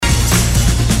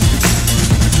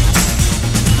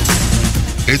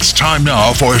It's time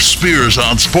now for Spears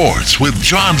on Sports with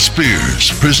John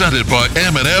Spears, presented by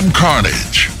M&M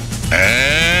Carnage.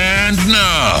 And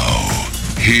now,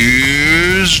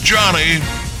 here's Johnny.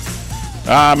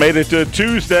 Made it to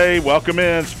Tuesday. Welcome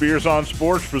in. Spears on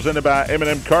Sports, presented by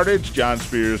M&M Carnage. John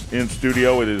Spears in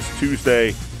studio. It is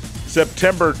Tuesday,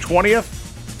 September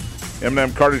 20th.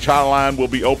 M&M Carnage Hotline will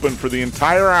be open for the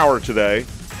entire hour today.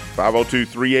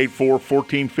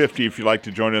 502-384-1450 if you'd like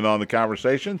to join in on the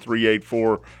conversation.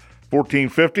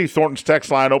 384-1450. Thornton's text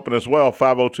line open as well.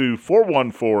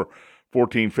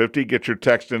 502-414-1450. Get your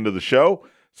text into the show.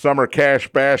 Summer Cash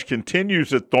Bash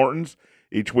continues at Thornton's.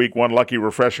 Each week, one lucky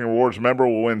Refreshing Rewards member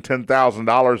will win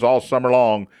 $10,000 all summer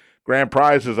long. Grand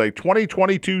prize is a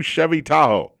 2022 Chevy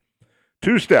Tahoe.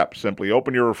 2 steps. Simply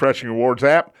open your Refreshing Rewards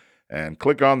app and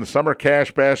click on the Summer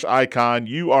Cash Bash icon.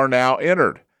 You are now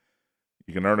entered.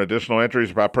 You can earn additional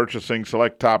entries by purchasing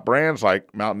select top brands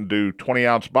like Mountain Dew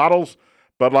 20-ounce bottles,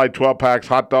 Bud Light 12-packs,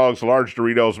 hot dogs, large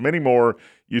Doritos, many more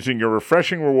using your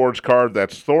Refreshing Rewards card.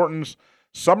 That's Thornton's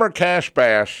Summer Cash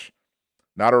Bash.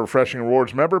 Not a Refreshing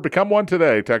Rewards member? Become one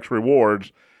today. Text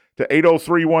REWARDS to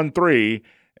 80313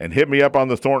 and hit me up on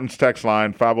the Thornton's text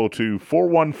line,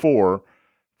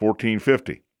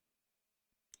 502-414-1450.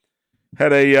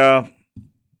 Had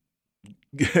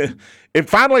it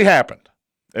finally happened.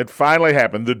 It finally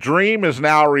happened. The dream is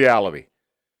now a reality.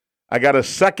 I got a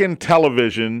second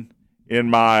television in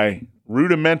my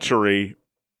rudimentary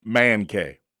man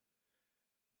cave.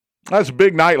 That's a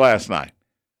big night last night.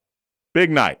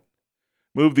 Big night.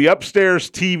 Moved the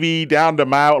upstairs TV down to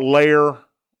my lair,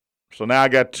 so now I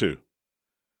got 2.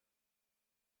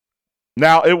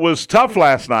 Now, it was tough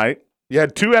last night. You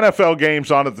had 2 NFL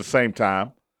games on at the same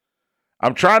time.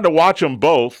 I'm trying to watch them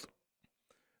both,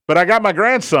 but I got my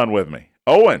grandson with me.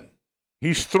 Owen,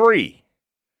 he's 3.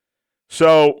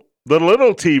 So the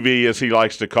little TV, as he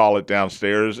likes to call it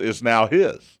downstairs, is now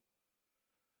his.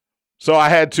 So I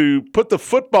had to put the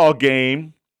football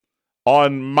game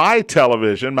on my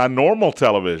television, my normal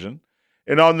television,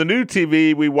 and on the new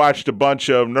TV, we watched a bunch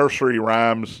of nursery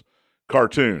rhymes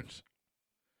cartoons.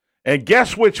 And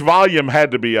guess which volume had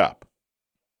to be up?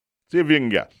 See if you can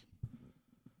guess.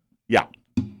 Yeah.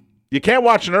 You can't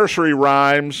watch nursery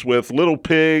rhymes with little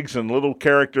pigs and little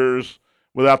characters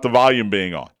without the volume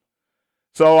being on.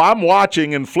 So I'm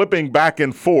watching and flipping back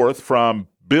and forth from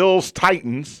Bills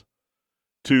Titans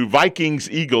to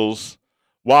Vikings Eagles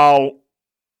while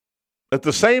at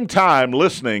the same time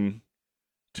listening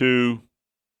to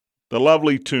the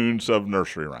lovely tunes of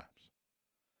nursery rhymes.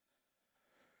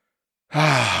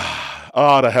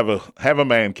 To have a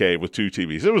man cave with 2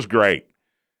 TVs. It was great.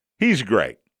 He's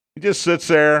great. He just sits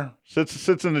there,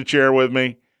 sits in the chair with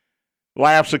me,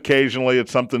 laughs occasionally at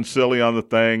something silly on the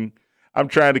thing. I'm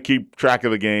trying to keep track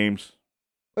of the games.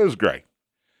 It was great.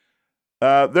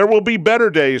 There will be better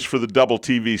days for the double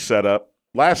TV setup.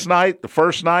 Last night, the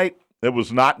first night, it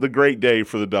was not the great day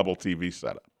for the double TV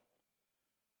setup.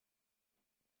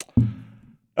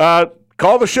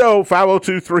 Call the show,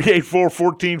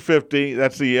 502-384-1450.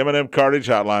 That's the M&M Carnage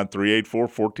hotline,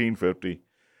 384-1450.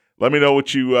 Let me know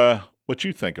what you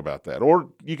think about that. Or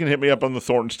you can hit me up on the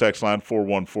Thornton's text line,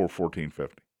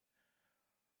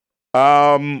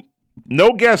 414-1450.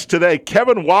 No guest today.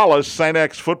 Kevin Wallace, St.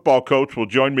 X football coach, will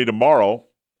join me tomorrow.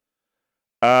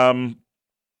 St.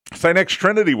 X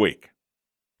Trinity Week.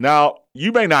 Now,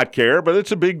 you may not care, but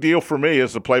it's a big deal for me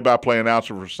as the play-by-play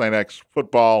announcer for St. X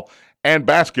football and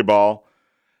basketball.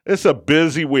 It's a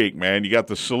busy week, man. You got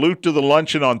the salute to the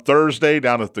luncheon on Thursday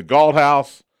down at the Galt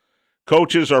House.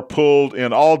 Coaches are pulled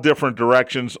in all different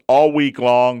directions all week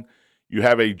long. You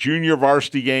have a junior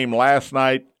varsity game last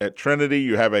night at Trinity.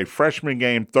 You have a freshman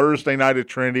game Thursday night at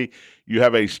Trinity. You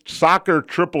have a soccer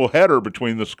triple header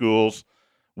between the schools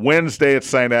Wednesday at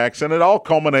St. X. And it all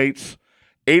culminates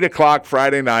 8 o'clock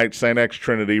Friday night, St. X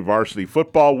Trinity varsity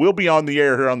football. We'll be on the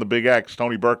air here on the Big X,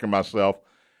 Tony Burke and myself,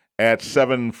 at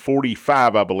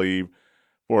 7:45, I believe,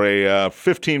 for a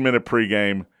 15-minute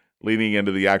pregame leading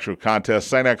into the actual contest.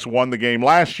 St. X won the game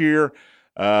last year.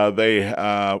 They,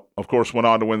 of course, went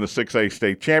on to win the 6A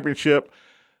state championship.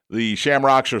 The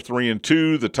Shamrocks are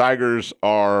 3-2. The Tigers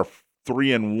are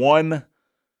 3-1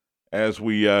 as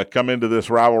we come into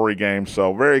this rivalry game.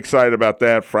 So very excited about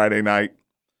that Friday night.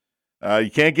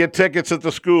 You can't get tickets at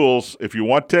the schools. If you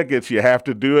want tickets, you have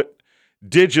to do it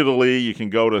digitally. You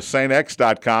can go to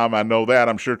stx.com. I know that.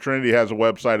 I'm sure Trinity has a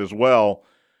website as well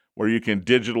where you can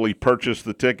digitally purchase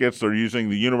the tickets. They're using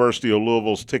the University of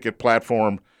Louisville's ticket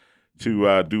platform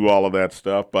to do all of that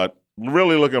stuff. But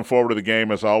really looking forward to the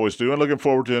game, as I always do, and looking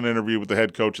forward to an interview with the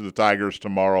head coach of the Tigers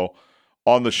tomorrow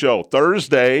on the show.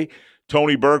 Thursday,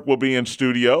 Tony Burke will be in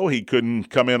studio. He couldn't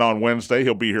come in on Wednesday.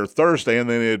 He'll be here Thursday. And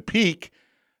then Ed Peak,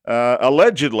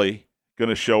 allegedly, going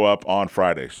to show up on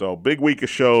Friday. So big week of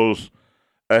shows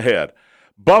ahead.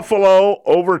 Buffalo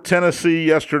over Tennessee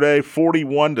yesterday,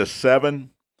 41-7.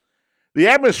 The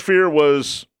atmosphere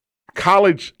was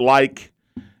college-like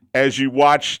as you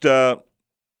watched the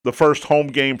first home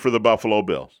game for the Buffalo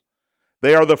Bills.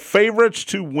 They are the favorites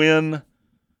to win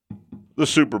the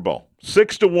Super Bowl.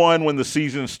 6-1 when the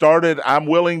season started. I'm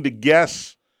willing to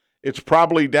guess it's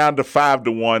probably down to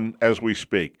 5-1 as we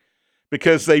speak,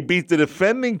 because they beat the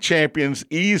defending champions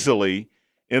easily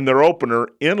in their opener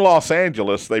in Los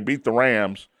Angeles. They beat the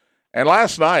Rams. And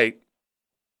last night,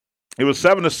 it was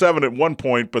 7-7 at one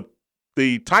point, but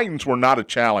the Titans were not a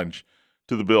challenge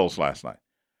to the Bills last night.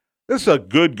 This is a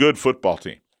good football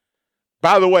team.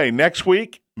 By the way, next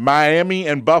week, Miami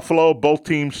and Buffalo, both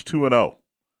teams 2-0.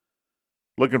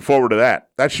 Looking forward to that.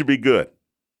 That should be good.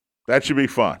 That should be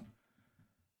fun.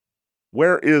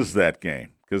 Where is that game?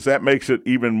 Because that makes it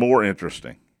even more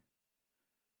interesting.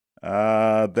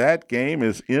 That game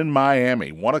is in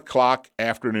Miami, 1 o'clock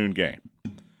afternoon game.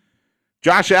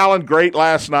 Josh Allen, great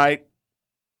last night.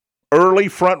 Early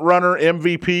front runner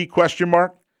MVP, question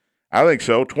mark? I think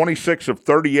so. 26 of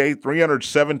 38,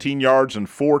 317 yards and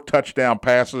 4 touchdown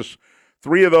passes.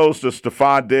 3 of those to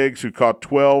Stephon Diggs, who caught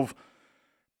 12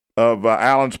 of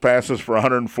Allen's passes for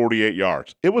 148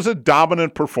 yards. It was a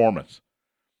dominant performance.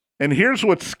 And here's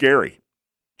what's scary.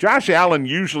 Josh Allen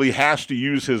usually has to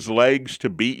use his legs to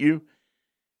beat you.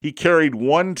 He carried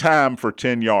 1 time for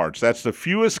 10 yards. That's the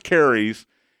fewest carries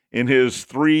in his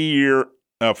 3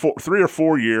 or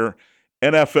 4 year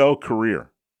NFL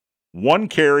career. 1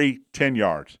 carry, 10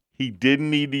 yards. He didn't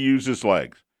need to use his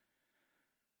legs.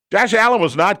 Josh Allen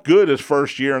was not good his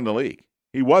first year in the league.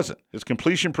 He wasn't. His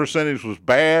completion percentage was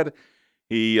bad.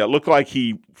 He looked like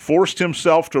he forced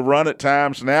himself to run at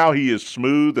times. Now he is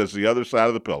smooth as the other side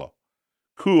of the pillow.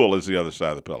 Cool as the other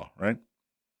side of the pillow, right?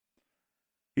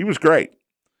 He was great.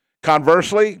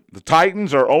 Conversely, the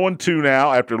Titans are 0-2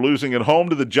 now after losing at home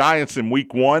to the Giants in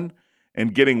week 1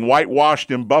 and getting whitewashed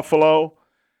in Buffalo.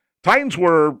 Titans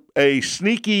were a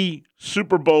sneaky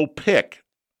Super Bowl pick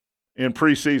in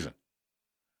preseason.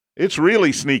 It's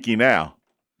really sneaky now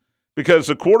because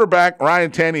the quarterback,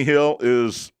 Ryan Tannehill,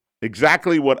 is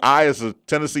exactly what I, as a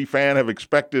Tennessee fan, have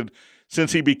expected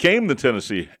since he became the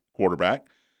Tennessee quarterback.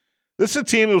 This is a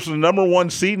team that was the number 1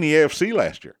 seed in the AFC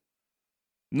last year.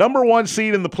 Number 1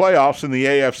 seed in the playoffs in the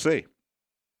AFC.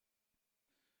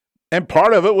 And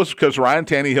part of it was because Ryan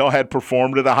Tannehill had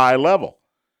performed at a high level.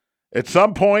 At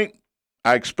some point,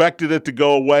 I expected it to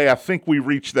go away. I think we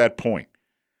reached that point.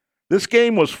 This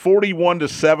game was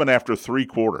 41-7 after 3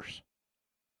 quarters.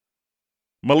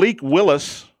 Malik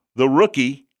Willis, the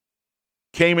rookie,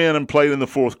 came in and played in the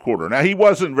 4th quarter. Now, he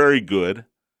wasn't very good,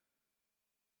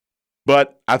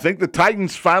 but I think the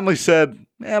Titans finally said,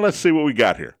 let's see what we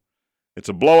got here. It's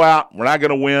a blowout. We're not going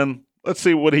to win. Let's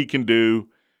see what he can do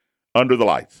under the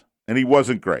lights. And he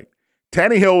wasn't great.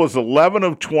 Tannehill was 11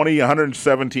 of 20,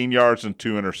 117 yards and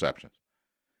 2 interceptions.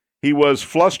 He was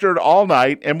flustered all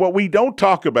night, and what we don't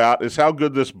talk about is how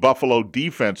good this Buffalo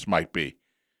defense might be.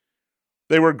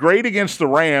 They were great against the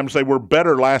Rams. They were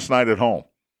better last night at home.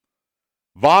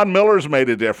 Von Miller's made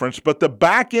a difference, but the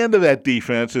back end of that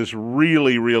defense is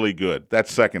really, really good.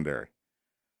 That's secondary.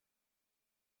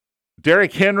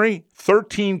 Derrick Henry,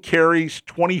 13 carries,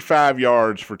 25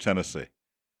 yards for Tennessee.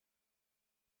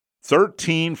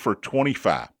 13 for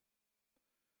 25.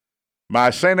 My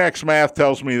St. X math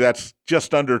tells me that's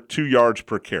just under 2 yards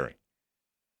per carry.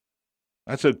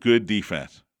 That's a good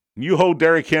defense. You hold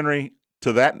Derrick Henry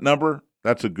to that number,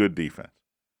 that's a good defense.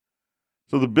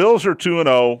 So the Bills are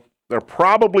 2-0. They're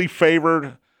probably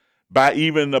favored by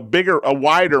even a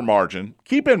wider margin.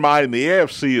 Keep in mind the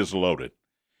AFC is loaded.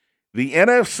 The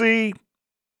NFC,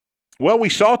 well, we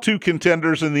saw 2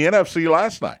 contenders in the NFC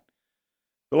last night.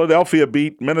 Philadelphia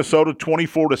beat Minnesota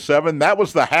 24-7. That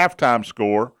was the halftime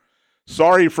score.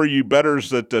 Sorry for you bettors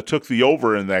that took the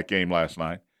over in that game last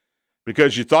night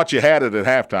because you thought you had it at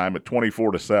halftime at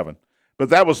 24-7. But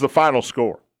that was the final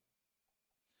score.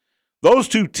 Those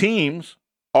 2 teams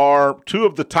are 2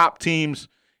 of the top teams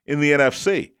in the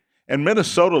NFC, and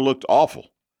Minnesota looked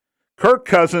awful. Kirk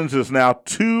Cousins is now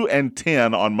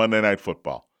 2-10 on Monday Night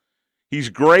Football. He's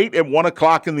great at 1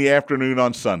 o'clock in the afternoon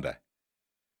on Sunday.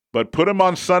 But put him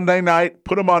on Sunday night,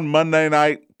 put him on Monday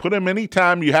night, put him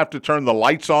anytime you have to turn the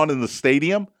lights on in the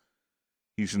stadium,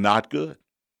 he's not good.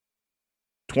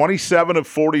 27 of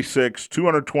 46,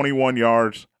 221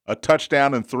 yards, a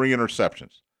touchdown, and 3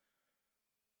 interceptions.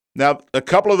 Now, a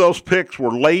couple of those picks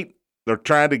were late. They're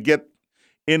trying to get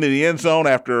into the end zone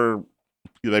after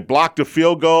They blocked a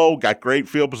field goal, got great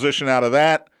field position out of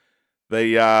that.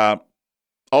 They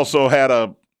also had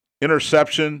a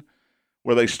interception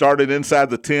where they started inside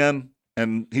the 10,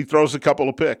 and he throws a couple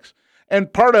of picks.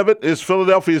 And part of it is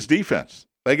Philadelphia's defense.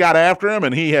 They got after him,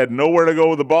 and he had nowhere to go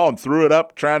with the ball and threw it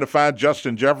up trying to find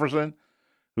Justin Jefferson,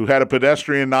 who had a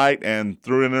pedestrian night and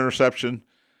threw an interception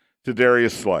to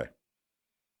Darius Slay.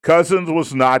 Cousins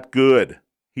was not good.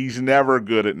 He's never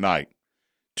good at night.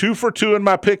 2 for 2 in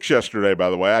my picks yesterday, by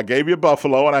the way. I gave you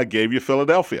Buffalo and I gave you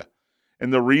Philadelphia.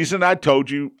 And the reason I told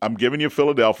you I'm giving you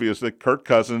Philadelphia is that Kirk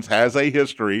Cousins has a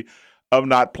history of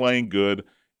not playing good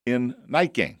in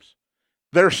night games.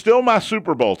 They're still my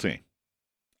Super Bowl team.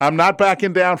 I'm not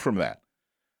backing down from that.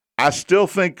 I still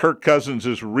think Kirk Cousins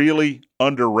is really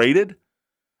underrated.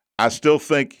 I still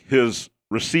think his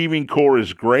receiving core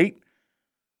is great.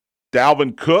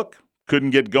 Dalvin Cook couldn't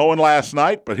get going last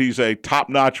night, but he's a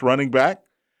top-notch running back.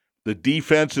 The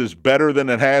defense is better than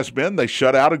it has been. They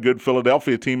shut out a good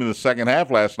Philadelphia team in the second half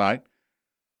last night.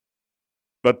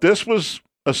 But this was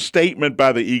a statement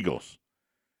by the Eagles.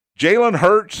 Jalen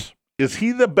Hurts, is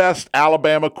he the best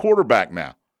Alabama quarterback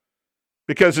now?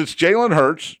 Because it's Jalen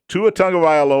Hurts, Tua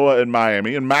Tagovailoa in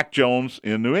Miami, and Mac Jones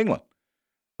in New England.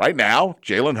 Right now,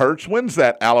 Jalen Hurts wins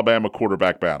that Alabama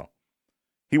quarterback battle.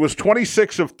 He was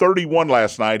 26 of 31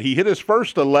 last night. He hit his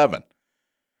first 11.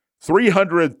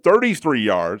 333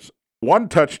 yards, 1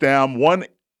 touchdown, 1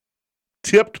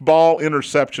 tipped ball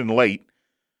interception late.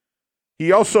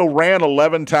 He also ran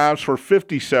 11 times for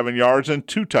 57 yards and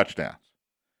 2 touchdowns.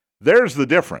 There's the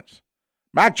difference.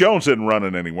 Mac Jones isn't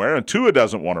running anywhere, and Tua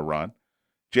doesn't want to run.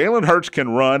 Jalen Hurts can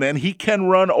run, and he can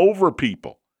run over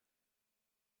people.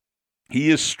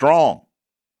 He is strong.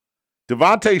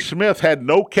 Devontae Smith had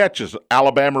no catches,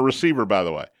 Alabama receiver, by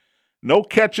the way. No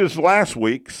catches last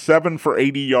week, 7 for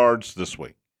 80 yards this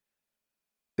week.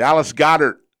 Dallas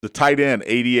Goedert, the tight end,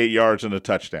 88 yards and a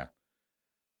touchdown.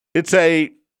 It's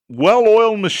a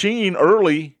well-oiled machine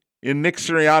early in Nick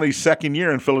Sirianni's second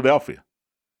year in Philadelphia.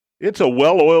 It's a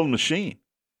well-oiled machine.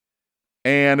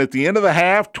 And at the end of the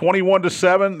half,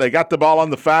 21-7, they got the ball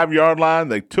on the 5-yard line.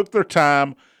 They took their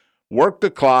time, worked the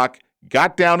clock,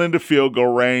 got down into field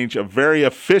goal range, a very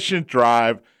efficient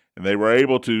drive, and they were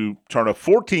able to turn a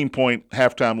 14-point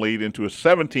halftime lead into a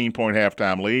 17-point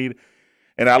halftime lead.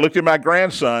 And I looked at my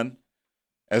grandson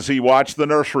as he watched the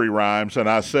nursery rhymes, and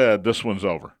I said, this one's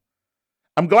over.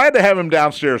 I'm glad to have him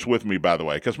downstairs with me, by the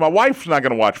way, because my wife's not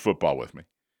going to watch football with me.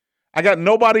 I got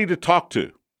nobody to talk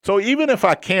to. So even if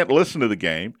I can't listen to the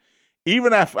game,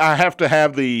 even if I have to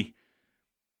have the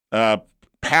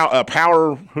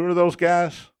power, who are those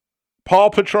guys? Paw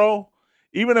Patrol?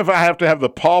 Even if I have to have the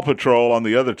Paw Patrol on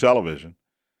the other television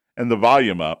and the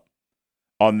volume up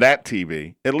on that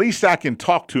TV, at least I can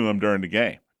talk to him during the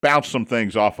game, bounce some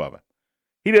things off of it.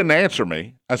 He didn't answer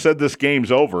me. I said, this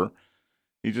game's over.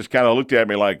 He just kind of looked at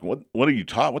me like, what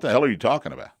the hell are you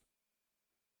talking about?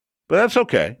 But that's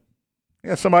okay. I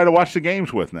got somebody to watch the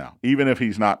games with now, even if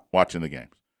he's not watching the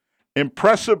games.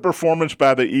 Impressive performance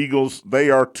by the Eagles. They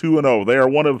are 2-0. They are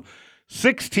one of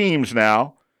 6 teams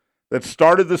now that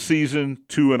started the season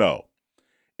 2-0.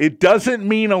 It doesn't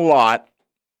mean a lot.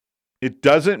 It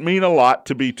doesn't mean a lot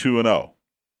to be 2-0.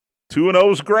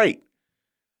 2-0 is great.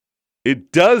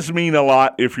 It does mean a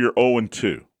lot if you're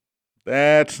 0-2.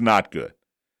 That's not good.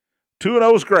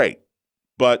 2-0 is great,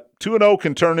 but 2-0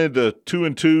 can turn into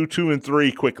 2-2,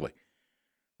 2-3 quickly.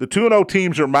 The 2-0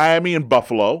 teams are Miami and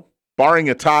Buffalo. Barring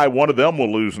a tie, one of them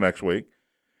will lose next week.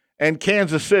 And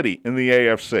Kansas City in the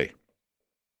AFC.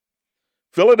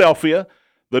 Philadelphia,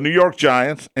 the New York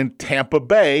Giants, and Tampa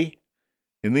Bay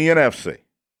in the NFC.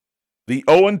 The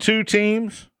 0-2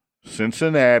 teams,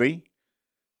 Cincinnati,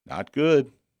 not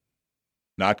good.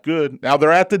 Not good. Now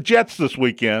they're at the Jets this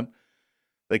weekend.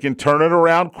 They can turn it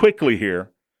around quickly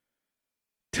here.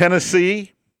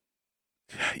 Tennessee,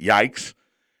 yikes.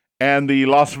 And the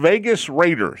Las Vegas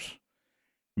Raiders,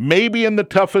 maybe in the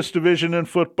toughest division in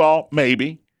football,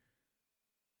 maybe.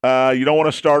 You don't want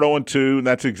to start 0-2, and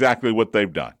that's exactly what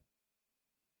they've done.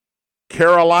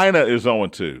 Carolina is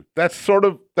 0-2.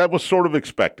 That was sort of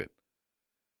expected.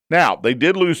 Now, they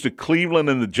did lose to Cleveland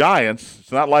and the Giants.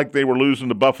 It's not like they were losing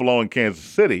to Buffalo and Kansas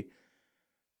City,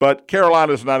 but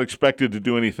Carolina's not expected to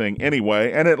do anything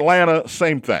anyway, and Atlanta,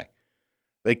 same thing.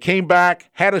 They came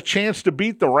back, had a chance to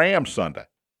beat the Rams Sunday,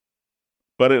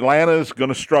 but Atlanta is going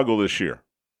to struggle this year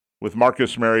with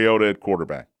Marcus Mariota at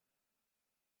quarterback.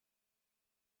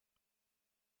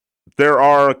 There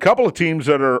are a couple of teams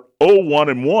that are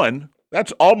 0-1-1.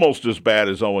 That's almost as bad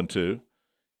as 0-2.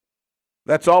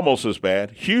 That's almost as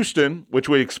bad. Houston, which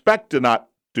we expect to not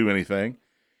do anything,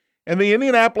 and the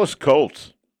Indianapolis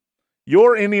Colts.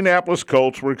 Your Indianapolis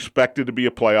Colts were expected to be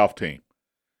a playoff team.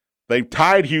 They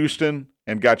tied Houston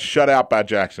and got shut out by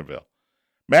Jacksonville.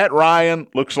 Matt Ryan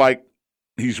looks like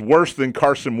he's worse than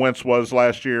Carson Wentz was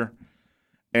last year.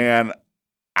 And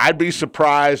I'd be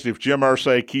surprised if Jim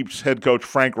Irsay keeps head coach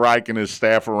Frank Reich and his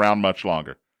staff around much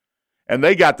longer. And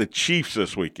they got the Chiefs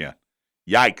this weekend.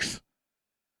 Yikes.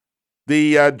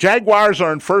 The Jaguars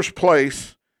are in first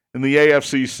place in the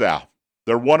AFC South.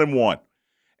 They're 1-1.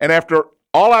 And after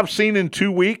all I've seen in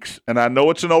 2 weeks, and I know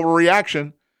it's an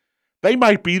overreaction, they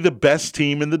might be the best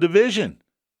team in the division.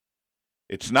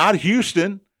 It's not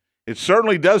Houston. It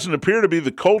certainly doesn't appear to be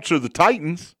the Colts or the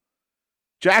Titans.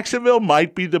 Jacksonville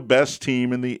might be the best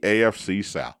team in the AFC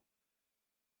South.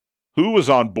 Who was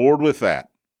on board with that?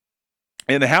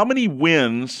 And how many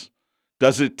wins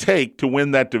does it take to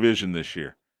win that division this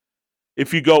year?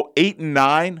 If you go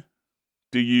 8-9,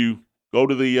 do you go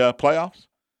to the playoffs?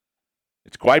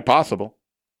 It's quite possible.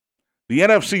 The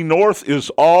NFC North is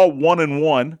all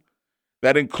 1-1.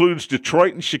 That includes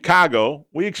Detroit and Chicago.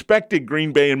 We expected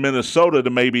Green Bay and Minnesota to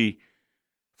maybe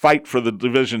fight for the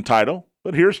division title.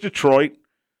 But here's Detroit.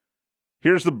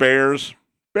 Here's the Bears.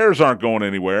 Bears aren't going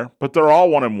anywhere, but they're all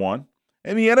 1-1.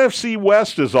 And the NFC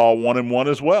West is all 1-1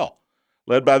 as well,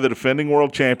 led by the defending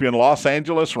world champion Los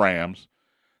Angeles Rams,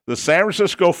 the San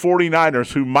Francisco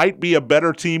 49ers, who might be a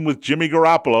better team with Jimmy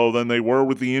Garoppolo than they were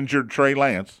with the injured Trey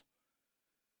Lance.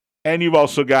 And you've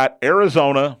also got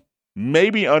Arizona,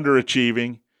 maybe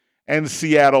underachieving, and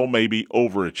Seattle maybe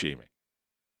overachieving.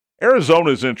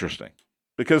 Arizona is interesting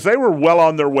because they were well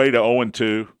on their way to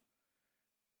 0-2.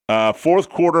 Fourth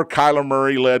quarter, Kyler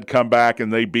Murray led comeback,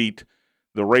 and they beat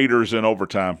the Raiders in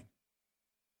overtime.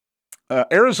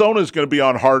 Arizona is going to be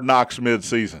on Hard Knocks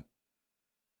midseason.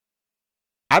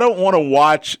 I don't want to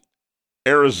watch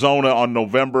Arizona on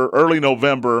early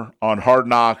November on Hard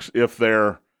Knocks if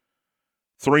they're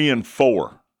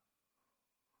 3-4,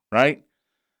 right?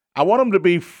 I want them to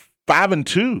be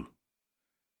 5-2.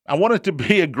 I want it to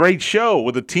be a great show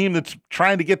with a team that's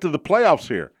trying to get to the playoffs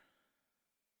here.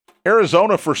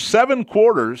 Arizona, for 7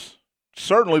 quarters,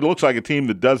 certainly looks like a team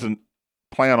that doesn't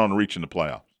plan on reaching the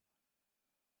playoffs.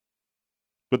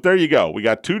 But there you go. We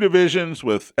got 2 divisions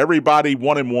with everybody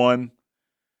 1-1.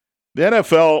 The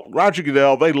NFL, Roger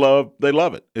Goodell, they love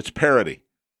it. It's parity.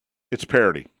 It's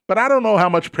parity. But I don't know how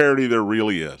much parity there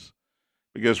really is.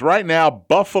 Because right now,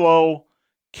 Buffalo,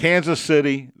 Kansas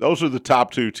City, those are the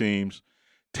top 2 teams.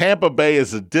 Tampa Bay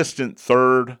is a distant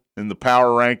third in the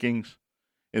power rankings.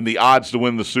 In the odds to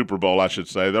win the Super Bowl, I should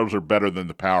say. Those are better than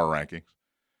the power rankings.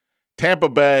 Tampa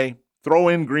Bay, throw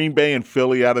in Green Bay and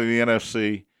Philly out of the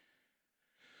NFC.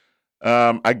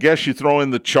 I guess you throw in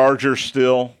the Chargers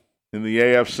still in the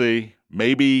AFC.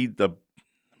 Maybe the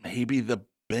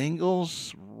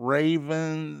Bengals,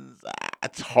 Ravens.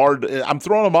 It's hard. I'm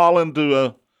throwing them all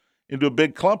into a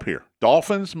big clump here.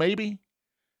 Dolphins, maybe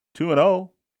 2-0.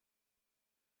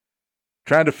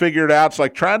 Trying to figure it out. It's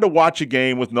like trying to watch a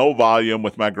game with no volume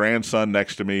with my grandson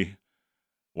next to me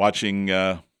watching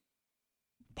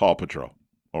Paw Patrol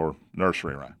or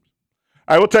nursery rhymes.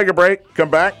 All right, we'll take a break.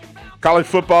 Come back. College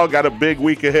football got a big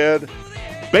week ahead.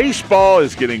 Baseball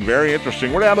is getting very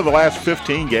interesting. We're down to the last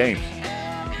 15 games.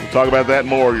 We'll talk about that and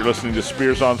more. You're listening to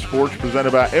Spears on Sports,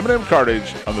 presented by M&M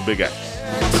Cartage on the Big X.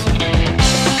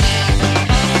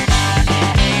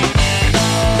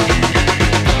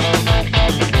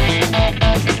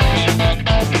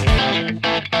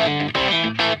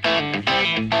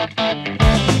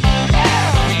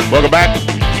 Welcome back.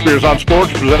 Spears on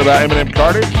Sports, presented by M&M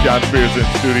Cartage. John Spears in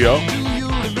studio.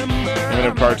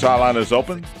 M&M Cartage hotline is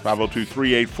open.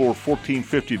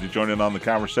 502-384-1450 to join in on the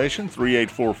conversation.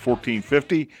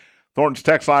 384-1450. Thornton's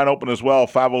text line open as well.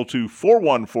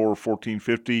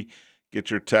 502-414-1450. Get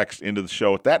your text into the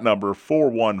show at that number,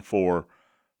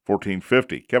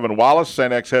 414-1450. Kevin Wallace,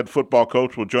 St. X head football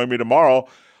coach, will join me tomorrow.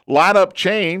 Lineup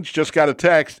change. Just got a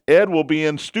text. Ed will be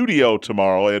in studio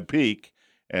tomorrow, Ed Peak.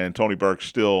 And Tony Burke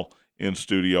still in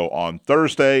studio on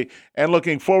Thursday. And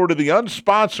looking forward to the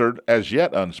unsponsored, as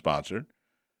yet unsponsored,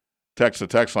 text the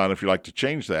text line if you'd like to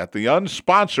change that, the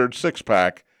unsponsored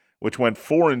six-pack, which went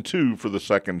 4-2 for the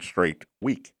second straight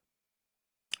week.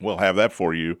 We'll have that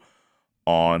for you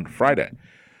on Friday.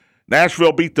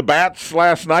 Nashville beat the Bats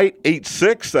last night,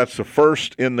 8-6. That's the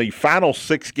first in the final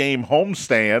 6-game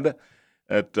homestand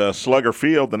at Slugger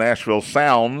Field, the Nashville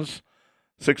Sounds.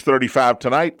 6:35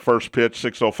 tonight, first pitch,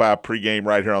 6:05 pregame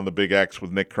right here on the Big X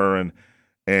with Nick Curran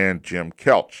and Jim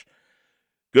Kelch.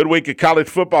 Good week of college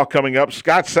football coming up.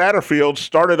 Scott Satterfield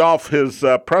started off his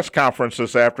press conference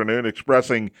this afternoon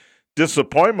expressing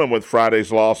disappointment with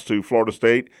Friday's loss to Florida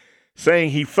State, saying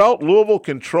he felt Louisville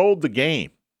controlled the game.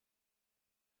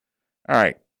 All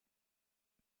right.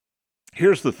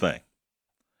 Here's the thing.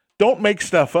 Don't make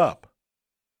stuff up.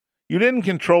 You didn't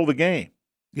control the game.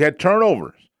 You had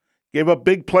turnovers, gave up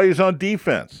big plays on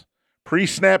defense,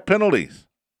 pre-snap penalties.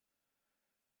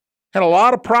 Had a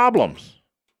lot of problems.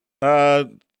 The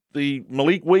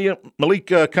Malik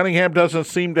Cunningham doesn't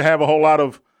seem to have a whole lot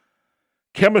of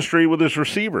chemistry with his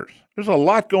receivers. There's a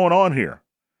lot going on here.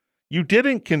 You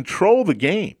didn't control the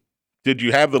game. Did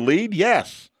you have the lead?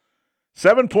 Yes.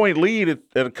 7-point lead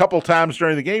at a couple times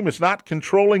during the game is not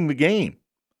controlling the game.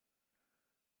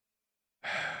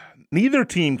 Neither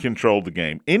team controlled the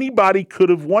game. Anybody could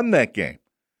have won that game.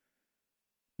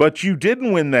 But you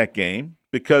didn't win that game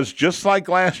because just like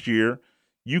last year,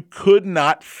 you could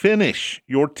not finish.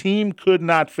 Your team could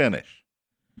not finish.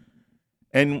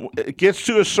 And it gets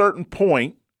to a certain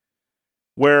point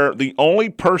where the only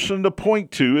person to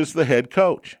point to is the head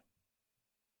coach.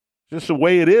 Just the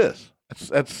way it is.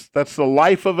 That's the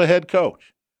life of a head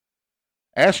coach.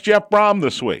 Ask Jeff Brom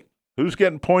this week. Who's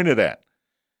getting pointed at?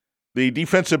 The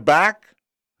defensive back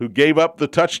who gave up the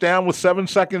touchdown with 7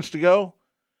 seconds to go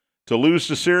to lose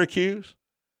to Syracuse?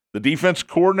 The defense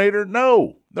coordinator?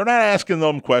 No, they're not asking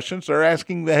them questions. They're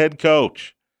asking the head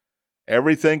coach.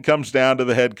 Everything comes down to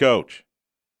the head coach.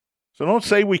 So don't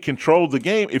say we controlled the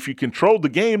game. If you controlled the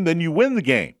game, then you win the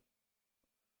game.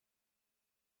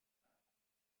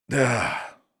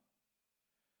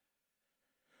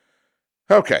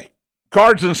 Okay.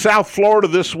 Cards in South Florida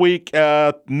this week.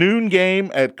 Noon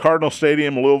game at Cardinal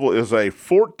Stadium. Louisville is a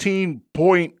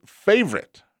 14-point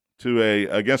favorite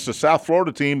against a South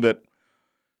Florida team that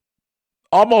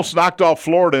almost knocked off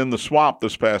Florida in the swamp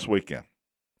this past weekend.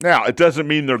 Now, it doesn't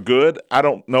mean they're good. I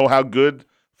don't know how good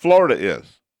Florida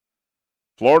is.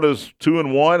 Florida's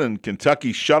 2-1, and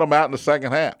Kentucky shut them out in the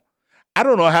second half. I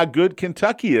don't know how good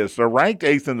Kentucky is. They're ranked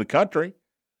 8th in the country.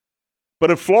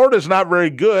 But if Florida's not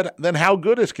very good, then how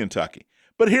good is Kentucky?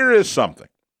 But here is something.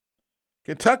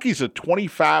 Kentucky's a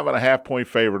 25.5-point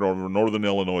favorite over Northern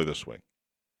Illinois this week.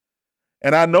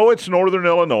 And I know it's Northern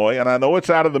Illinois, and I know it's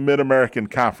out of the Mid-American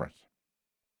Conference.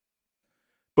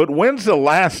 But when's the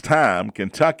last time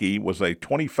Kentucky was a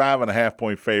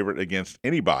 25.5-point favorite against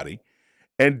anybody?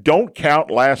 And don't count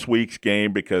last week's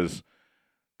game because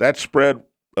that spread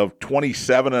of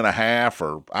 27.5,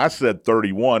 or I said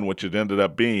 31, which it ended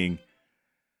up being,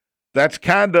 that's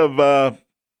kind of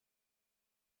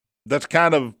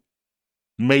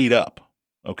made up,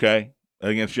 okay,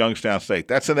 against Youngstown State.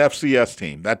 That's an FCS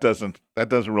team. That doesn't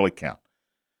really count.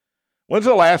 When's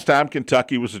the last time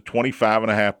Kentucky was a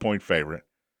 25.5-point favorite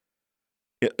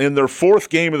in their fourth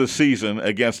game of the season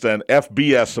against an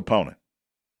FBS opponent?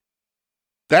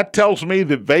 That tells me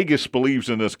that Vegas believes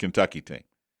in this Kentucky team.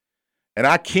 And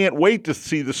I can't wait to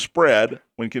see the spread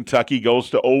when Kentucky goes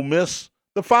to Ole Miss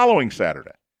the following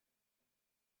Saturday.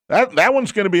 That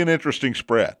one's going to be an interesting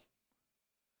spread.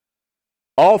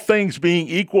 All things being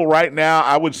equal right now,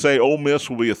 I would say Ole Miss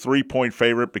will be a 3-point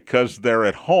favorite because they're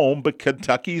at home, but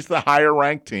Kentucky's the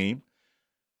higher-ranked team.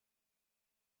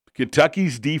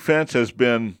 Kentucky's defense has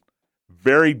been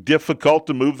very difficult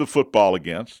to move the football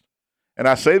against. And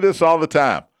I say this all the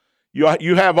time.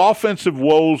 You have offensive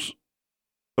woes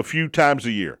a few times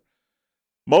a year.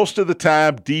 Most of the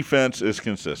time, defense is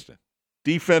consistent.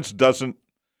 Defense doesn't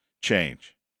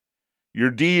change. Your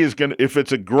D is going to, if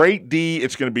it's a great D,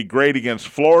 it's going to be great against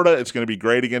Florida. It's going to be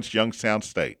great against Youngstown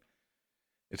State.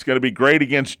 It's going to be great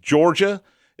against Georgia.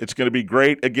 It's going to be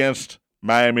great against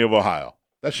Miami of Ohio.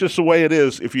 That's just the way it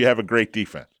is if you have a great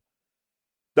defense.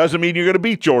 Doesn't mean you're going to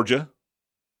beat Georgia.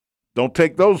 Don't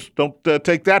take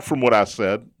that from what I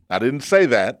said. I didn't say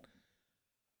that.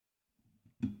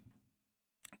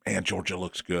 Man, Georgia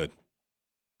looks good.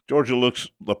 Georgia looks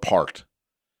the part.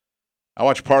 I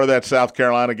watched part of that South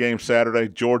Carolina game Saturday.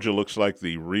 Georgia looks like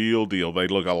the real deal. They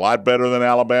look a lot better than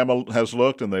Alabama has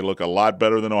looked, and they look a lot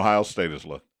better than Ohio State has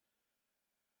looked.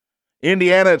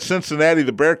 Indiana at Cincinnati,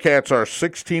 the Bearcats are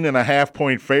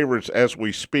 16.5-point favorites as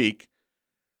we speak.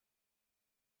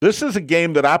 This is a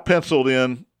game that I penciled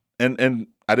in, and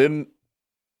I didn't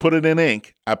put it in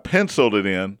ink. I penciled it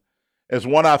in as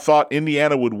one I thought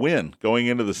Indiana would win going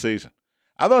into the season.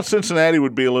 I thought Cincinnati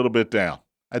would be a little bit down.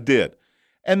 I did.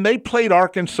 And they played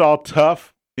Arkansas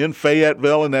tough in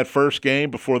Fayetteville in that first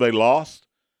game before they lost.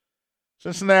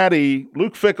 Cincinnati,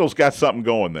 Luke Fickell's got something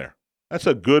going there. That's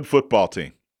a good football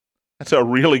team. That's a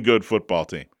really good football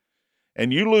team.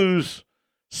 And you lose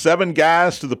 7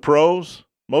 guys to the pros,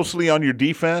 mostly on your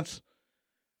defense,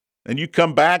 and you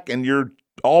come back and you're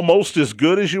almost as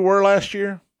good as you were last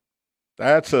year.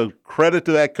 That's a credit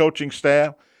to that coaching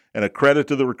staff and a credit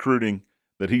to the recruiting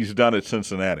that he's done at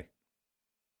Cincinnati.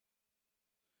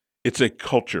 It's a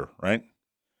culture, right?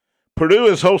 Purdue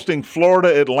is hosting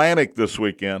Florida Atlantic this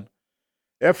weekend.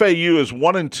 FAU is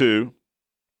 1-2.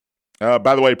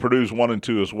 By the way, Purdue's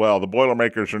 1-2 as well. The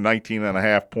Boilermakers are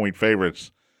 19.5-point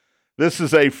favorites. This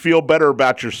is a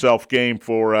feel-better-about-yourself game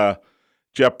for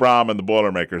Jeff Brom and the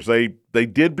Boilermakers. They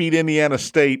did beat Indiana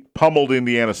State, pummeled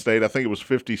Indiana State. I think it was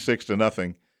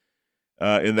 56-0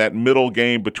 in that middle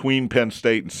game between Penn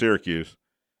State and Syracuse.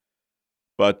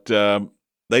 But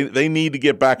they need to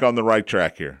get back on the right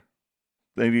track here.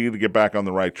 They need to get back on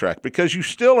the right track because you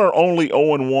still are only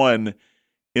 0-1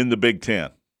 in the Big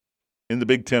Ten, in the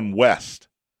Big Ten West.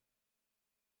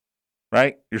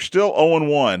 Right? You're still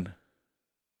 0-1,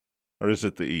 or is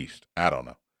it the East? I don't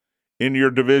know. In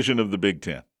your division of the Big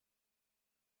Ten.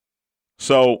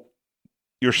 So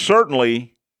you're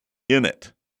certainly in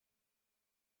it.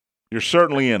 You're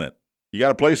certainly in it. You got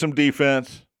to play some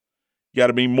defense. You got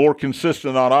to be more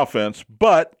consistent on offense,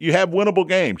 but you have winnable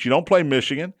games. You don't play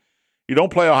Michigan. You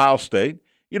don't play Ohio State.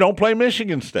 You don't play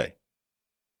Michigan State.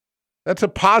 That's a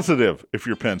positive if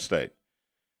you're Penn State.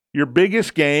 Your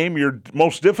biggest game, your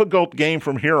most difficult game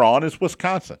from here on is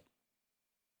Wisconsin.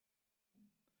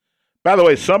 By the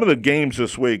way, some of the games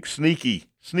this week, sneaky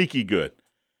good.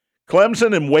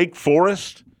 Clemson and Wake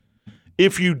Forest.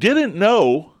 If you didn't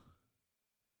know,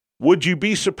 would you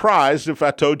be surprised if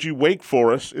I told you Wake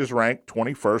Forest is ranked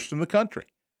 21st in the country?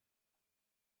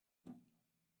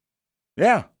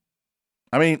 Yeah.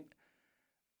 I mean,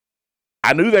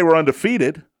 I knew they were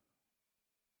undefeated.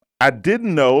 I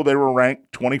didn't know they were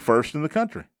ranked 21st in the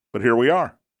country, but here we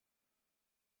are.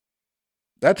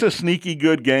 That's a sneaky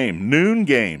good game. Noon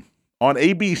game on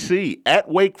ABC at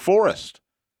Wake Forest.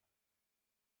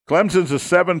 Clemson's a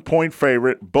 7-point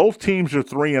favorite. Both teams are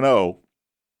 3-0.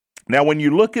 Now, when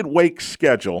you look at Wake's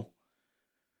schedule,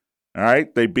 all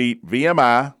right, they beat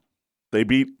VMI. They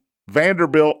beat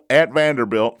Vanderbilt at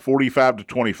Vanderbilt,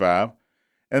 45-25.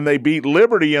 And they beat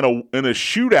Liberty in a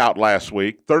shootout last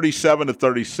week,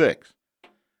 37-36.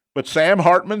 But Sam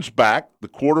Hartman's back, the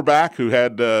quarterback who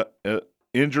had an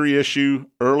injury issue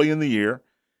early in the year.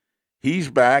 He's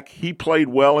back. He played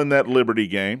well in that Liberty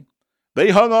game. They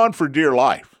hung on for dear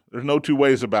life. There's no two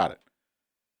ways about it.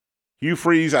 Hugh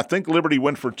Freeze, I think Liberty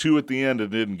went for 2 at the end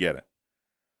and didn't get it.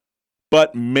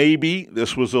 But maybe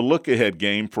this was a look-ahead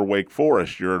game for Wake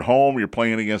Forest. You're at home, you're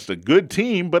playing against a good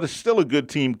team, but it's still a good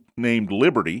team named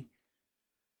Liberty.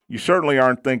 You certainly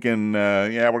aren't thinking,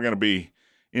 we're going to be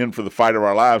in for the fight of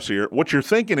our lives here. What you're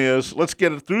thinking is, let's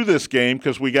get it through this game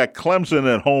because we got Clemson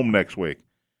at home next week,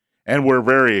 and we're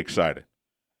very excited.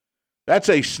 That's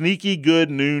a sneaky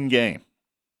good noon game.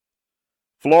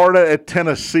 Florida at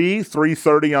Tennessee,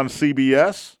 3:30 on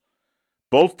CBS.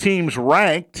 Both teams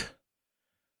ranked,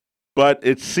 but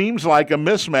it seems like a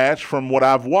mismatch from what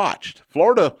I've watched.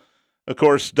 Florida, of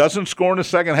course, doesn't score in the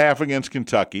second half against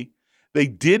Kentucky. They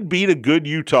did beat a good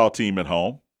Utah team at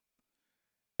home.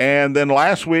 And then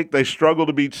last week, they struggled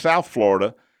to beat South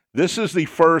Florida. This is the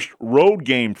first road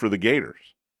game for the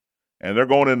Gators, and they're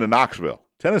going into Knoxville.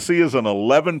 Tennessee is an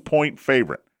 11-point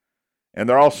favorite, and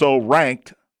they're also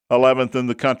ranked 11th in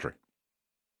the country.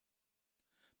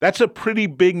 That's a pretty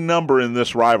big number in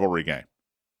this rivalry game.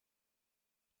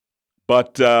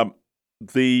 But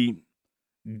the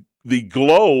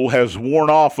glow has worn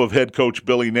off of head coach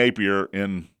Billy Napier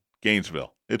in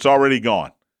Gainesville. It's already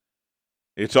gone.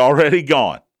 It's already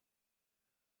gone.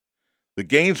 The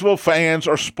Gainesville fans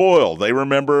are spoiled. They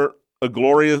remember the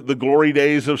glory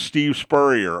days of Steve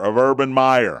Spurrier, of Urban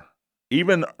Meyer,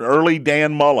 even early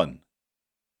Dan Mullen.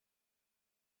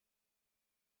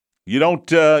 You don't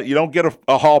get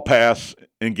a hall pass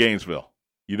in Gainesville.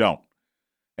 You don't.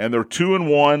 And they're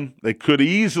 2-1. They could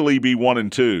easily be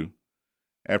 1-2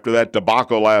 after that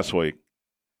debacle last week.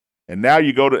 And now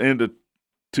you go into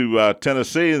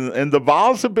Tennessee, and the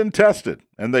Vols have been tested,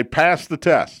 and they passed the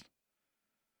test.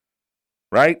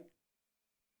 Right?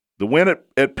 The win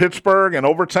at Pittsburgh in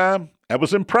overtime, that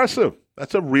was impressive.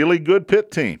 That's a really good Pitt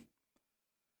team.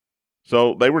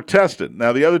 So they were tested.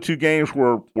 Now, the other two games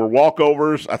were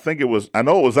walkovers. I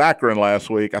know it was Akron last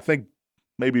week. I think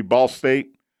maybe Ball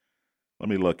State. Let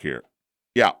me look here.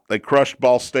 Yeah, they crushed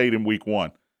Ball State in week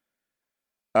 1.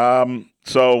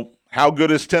 So how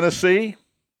good is Tennessee?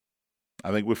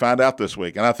 I think we find out this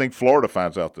week, and I think Florida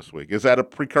finds out this week. Is that a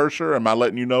precursor? Am I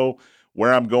letting you know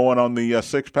where I'm going on the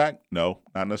six-pack? No,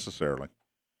 not necessarily.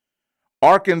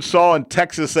 Arkansas and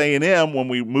Texas A&M, when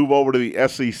we move over to the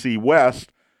SEC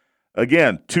West,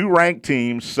 again, 2 ranked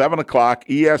teams, 7 o'clock,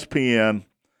 ESPN.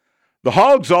 The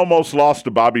Hogs almost lost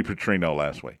to Bobby Petrino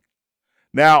last week.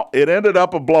 Now, it ended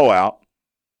up a blowout.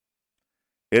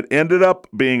 It ended up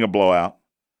being a blowout.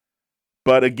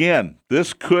 But again,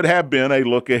 this could have been a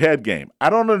look-ahead game.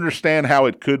 I don't understand how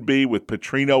it could be with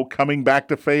Petrino coming back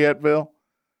to Fayetteville.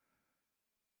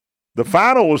 The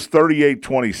final was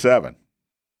 38-27.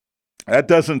 That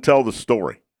doesn't tell the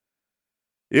story.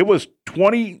 It was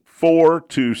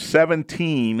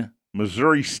 24-17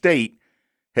 Missouri State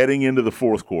heading into the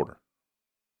fourth quarter.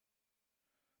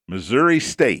 Missouri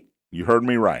State, you heard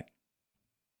me right.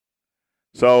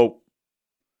 So,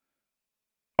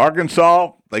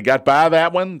 Arkansas, they got by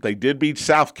that one. They did beat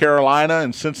South Carolina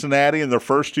and Cincinnati in their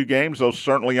first two games. Those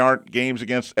certainly aren't games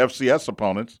against FCS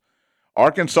opponents.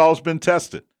 Arkansas has been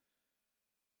tested,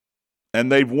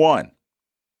 and they've won.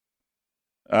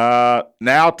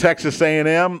 Now Texas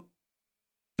A&M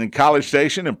and College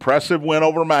Station, impressive win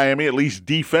over Miami. At least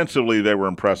defensively they were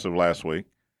impressive last week.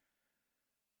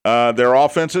 Their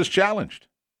offense is challenged.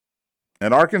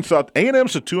 And Arkansas,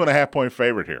 A&M's a 2.5-point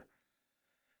favorite here.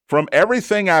 From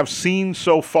everything I've seen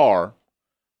so far,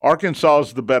 Arkansas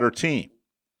is the better team.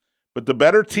 But the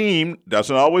better team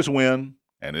doesn't always win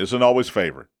and isn't always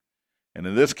favored. And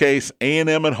in this case,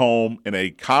 A&M at home in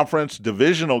a conference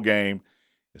divisional game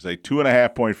is a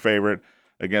 2.5-point favorite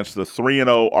against the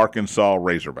 3-0 Arkansas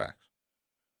Razorbacks.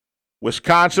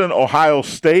 Wisconsin, Ohio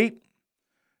State.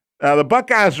 Now, the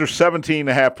Buckeyes are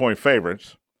 17.5-point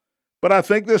favorites, but I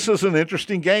think this is an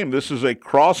interesting game. This is a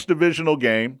cross-divisional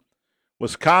game.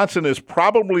 Wisconsin is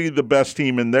probably the best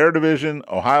team in their division.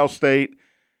 Ohio State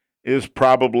is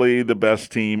probably the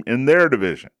best team in their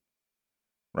division.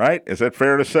 Right? Is that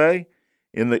fair to say?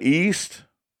 In the East,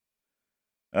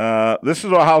 this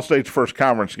is Ohio State's first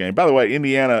conference game. By the way,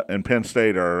 Indiana and Penn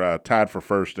State are tied for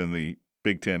first in the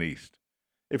Big Ten East.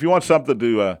 If you want something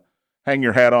to hang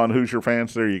your hat on, Hoosier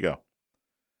fans, there you go.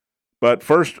 But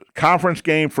first conference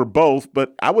game for both,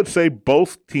 but I would say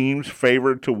both teams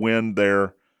favored to win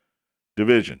their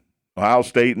division. Ohio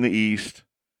State in the East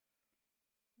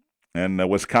and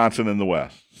Wisconsin in the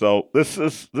West. So this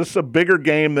is a bigger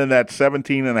game than that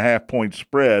 17.5-point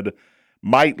spread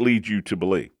might lead you to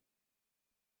believe.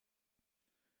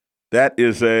 That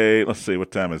is let's see,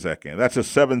 what time is that game? That's a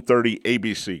 7:30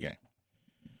 ABC game.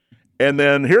 And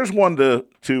then here's one to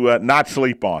not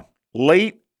sleep on.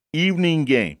 Late evening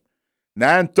game,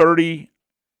 9:30.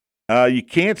 You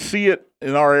can't see it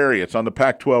in our area. It's on the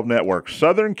Pac-12 network.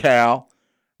 Southern Cal,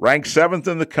 ranked 7th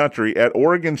in the country at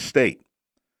Oregon State.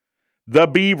 The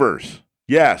Beavers.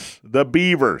 Yes, the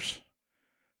Beavers.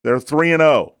 They're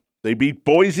 3-0. They beat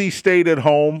Boise State at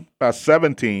home by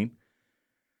 17.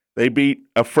 They beat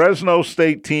a Fresno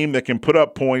State team that can put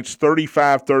up points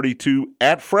 35-32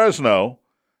 at Fresno,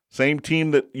 same team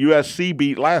that USC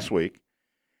beat last week.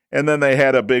 And then they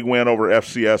had a big win over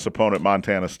FCS opponent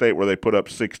Montana State where they put up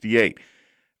 68.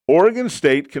 Oregon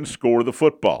State can score the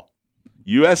football.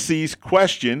 USC's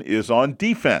question is on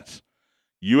defense.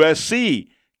 USC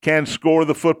can score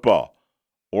the football.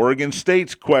 Oregon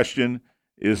State's question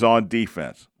is on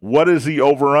defense. What is the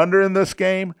over-under in this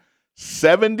game?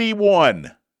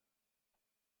 71.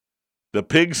 The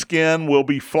pigskin will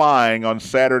be flying on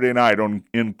Saturday night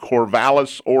in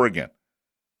Corvallis, Oregon.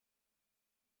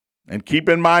 And keep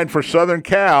in mind for Southern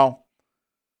Cal,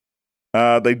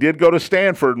 they did go to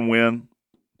Stanford and win,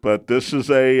 but this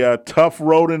is a tough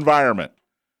road environment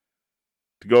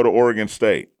to go to Oregon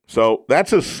State. So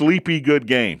that's a sleepy good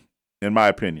game, in my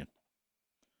opinion.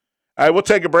 All right, we'll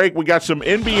take a break. We got some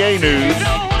NBA news.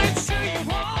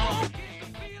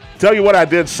 Tell you what I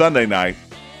did Sunday night,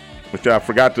 which I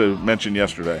forgot to mention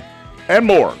yesterday, and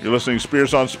more. You're listening to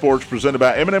Spears on Sports, presented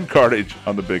by M&M Cartage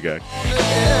on the Big X.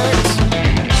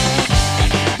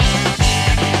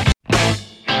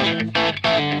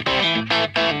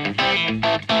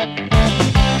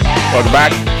 Welcome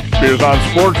back. Spears on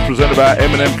Sports, presented by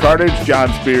M&M Cartage.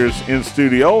 John Spears in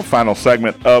studio. Final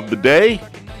segment of the day.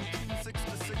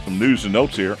 Some news and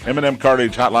notes here. M&M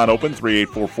Cartage hotline open,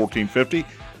 384-1450.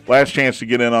 Last chance to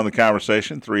get in on the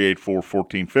conversation,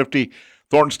 384-1450.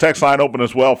 Thornton's text line open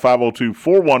as well,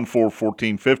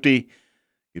 502-414-1450.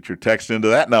 Get your text into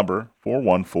that number,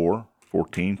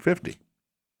 414-1450.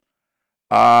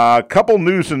 A couple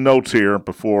news and notes here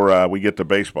before we get to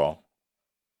baseball.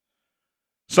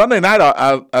 Sunday night,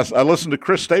 I listened to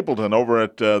Chris Stapleton over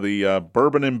at the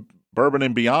Bourbon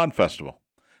and Beyond Festival.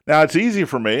 Now, it's easy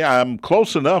for me. I'm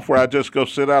close enough where I just go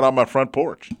sit out on my front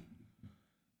porch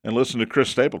and listen to Chris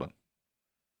Stapleton.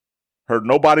 Heard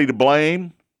Nobody to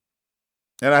Blame.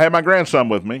 And I had my grandson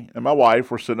with me and my wife.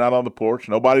 We're sitting out on the porch.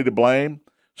 Nobody to Blame.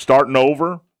 Starting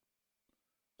Over.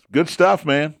 Good stuff,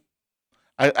 man.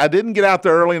 I didn't get out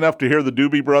there early enough to hear the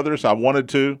Doobie Brothers. I wanted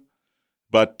to,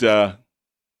 but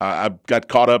I got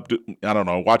caught up,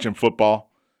 watching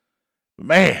football.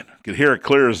 Man, I could hear it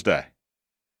clear as day.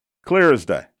 Clear as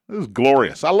day. This is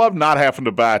glorious. I love not having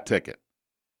to buy a ticket.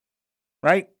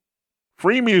 Right?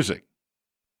 Free music.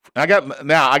 I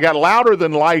got Louder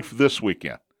Than Life this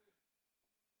weekend.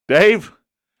 Dave,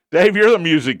 you're the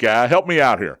music guy. Help me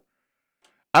out here.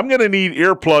 I'm going to need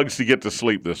earplugs to get to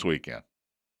sleep this weekend.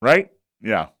 Right?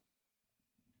 Yeah.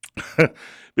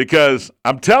 Because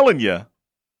I'm telling you,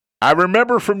 I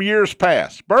remember from years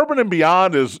past, Bourbon and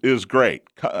Beyond is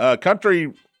great.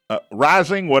 Country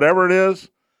Rising, whatever it is,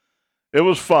 it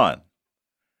was fun.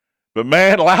 But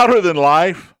man, Louder Than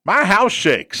Life, my house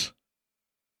shakes.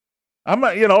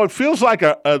 It feels like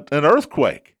an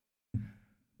earthquake.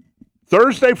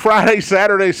 Thursday, Friday,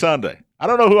 Saturday, Sunday. I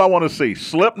don't know who I want to see.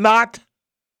 Slipknot?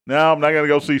 No, I'm not going to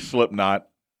go see Slipknot.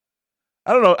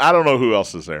 I don't know who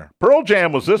else is there. Pearl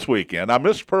Jam was this weekend. I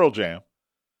missed Pearl Jam.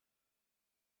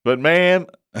 But man,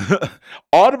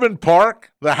 Audubon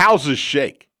Park, the houses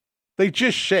shake. They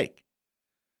just shake.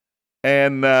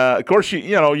 And of course,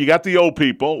 you got the old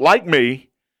people like me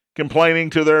complaining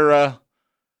to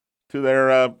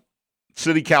their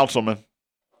city councilman.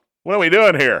 What are we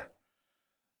doing here?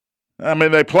 I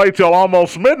mean, they play till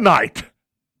almost midnight.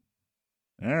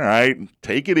 All right,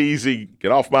 take it easy.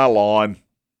 Get off my lawn.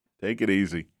 Take it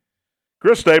easy.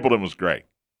 Chris Stapleton was great.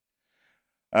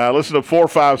 Listen to 4 or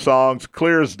 5 songs,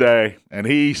 clear as day, and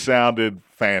he sounded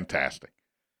fantastic.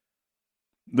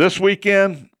 This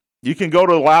weekend, you can go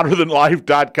to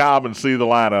louderthanlife.com and see the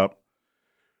lineup.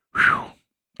 Whew.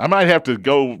 I might have to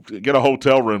go get a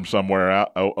hotel room somewhere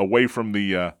away from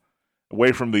the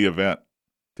event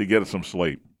to get some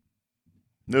sleep.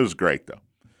 It was great, though.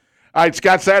 All right,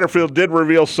 Scott Satterfield did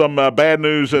reveal some bad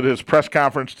news at his press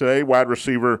conference today. Wide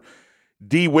receiver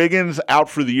D. Wiggins out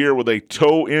for the year with a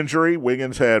toe injury.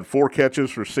 Wiggins had 4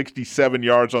 catches for 67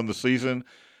 yards on the season.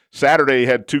 Saturday, he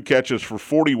had 2 catches for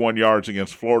 41 yards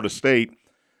against Florida State.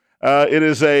 It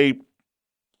is a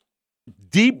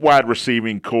deep wide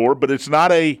receiving core, but it's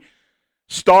not a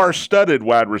star-studded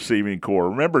wide receiving core.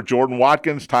 Remember, Jordan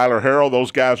Watkins, Tyler Harrell,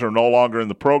 those guys are no longer in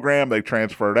the program. They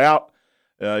transferred out.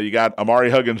 You got Amari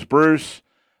Huggins-Bruce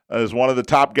as one of the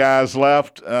top guys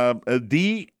left.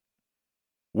 D.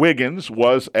 Wiggins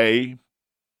was a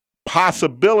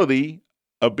possibility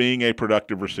of being a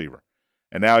productive receiver.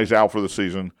 And now he's out for the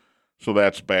season, so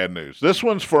that's bad news. This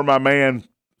one's for my man,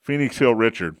 Phoenix Hill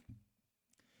Richard.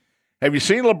 Have you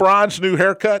seen LeBron's new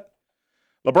haircut?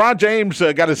 LeBron James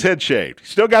got his head shaved. He's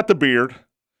still got the beard,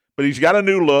 but he's got a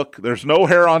new look. There's no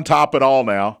hair on top at all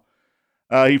now.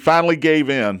 He finally gave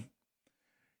in.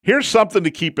 Here's something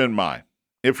to keep in mind.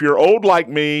 If you're old like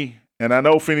me, and I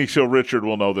know Phoenix Hill Richard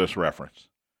will know this reference,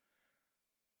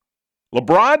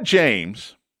 LeBron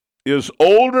James is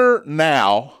older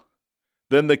now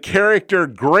than the character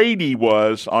Grady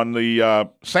was on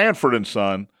the Sanford and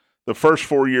Son the first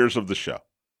 4 years of the show.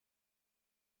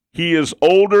 He is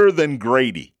older than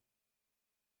Grady,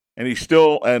 and he's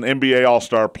still an NBA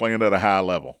All-Star playing at a high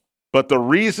level. But the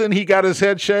reason he got his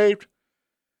head shaved,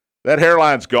 that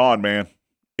hairline's gone, man.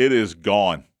 It is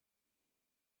gone.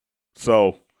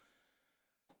 So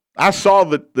I saw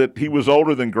that he was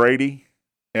older than Grady,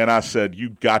 and I said, you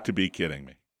got to be kidding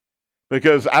me.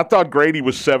 Because I thought Grady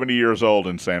was 70 years old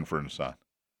in Sanford and Son.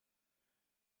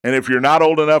 And if you're not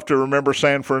old enough to remember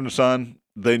Sanford and Son,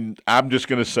 then I'm just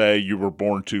going to say you were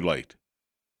born too late.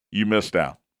 You missed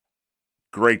out.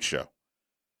 Great show.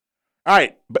 All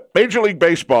right, Major League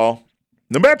Baseball,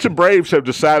 the Mets and Braves have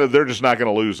decided they're just not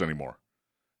going to lose anymore.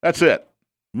 That's it.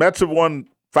 Mets have won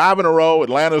 5 in a row.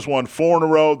 Atlanta's won 4 in a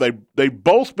row. They've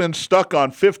both been stuck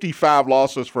on 55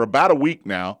 losses for about a week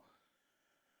now.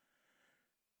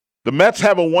 The Mets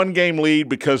have a 1-game lead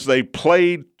because they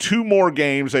played 2 more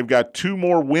games. They've got 2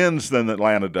 more wins than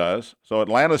Atlanta does. So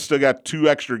Atlanta's still got 2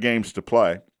 extra games to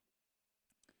play.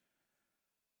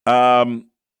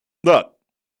 Look,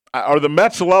 are the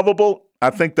Mets lovable? I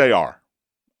think they are.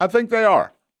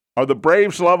 Are the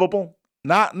Braves lovable?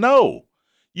 No.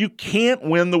 You can't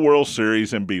win the World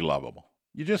Series and be lovable.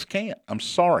 You just can't. I'm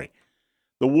sorry.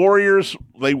 The Warriors,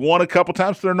 they won a couple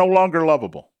times. They're no longer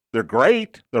lovable. They're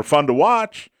great. They're fun to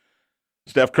watch.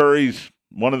 Steph Curry's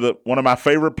one of my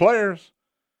favorite players,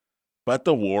 but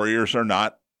the Warriors are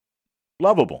not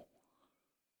lovable.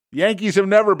 The Yankees have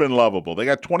never been lovable. They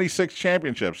got 26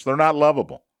 championships. They're not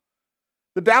lovable.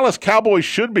 The Dallas Cowboys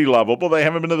should be lovable. They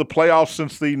haven't been to the playoffs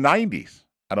since the 90s,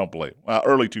 I don't believe.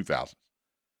 Early 2000s.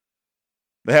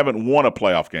 They haven't won a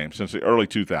playoff game since the early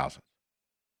 2000s.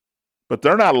 But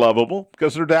they're not lovable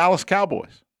because they're Dallas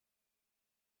Cowboys.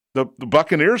 The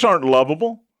Buccaneers aren't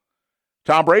lovable.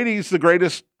 Tom Brady's the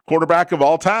greatest quarterback of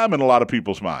all time in a lot of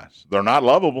people's minds. They're not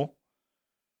lovable.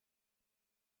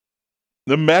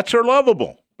 The Mets are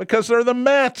lovable because they're the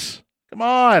Mets, Come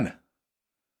on.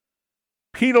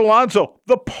 Pete Alonso,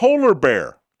 the polar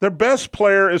bear. Their best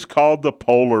player is called the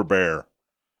polar bear.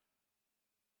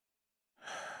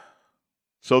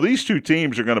 So these two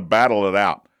teams are going to battle it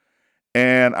out.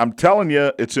 And I'm telling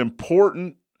you, it's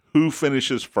important who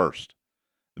finishes first.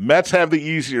 The Mets have the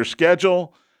easier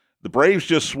schedule. The Braves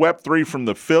just swept 3 from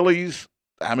the Phillies.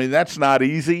 I mean, that's not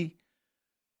easy.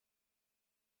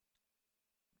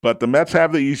 But the Mets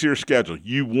have the easier schedule.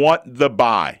 You want the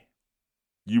bye.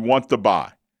 You want the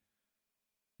bye.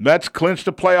 Mets clinched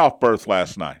a playoff berth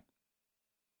last night.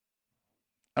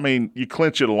 I mean, you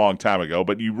clinch it a long time ago,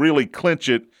 but you really clinch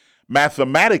it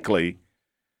mathematically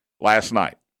last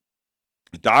night.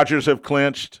 The Dodgers have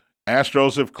clinched.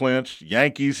 Astros have clinched.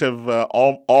 Yankees have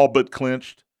all but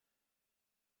clinched.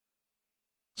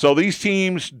 So these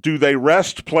teams, do they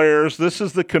rest players? This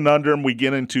is the conundrum we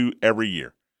get into every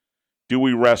year. Do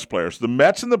we rest players? The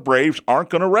Mets and the Braves aren't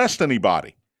going to rest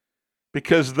anybody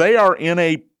because they are in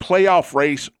a playoff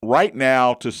race right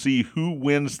now to see who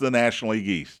wins the National League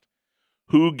East,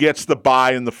 who gets the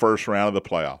bye in the first round of the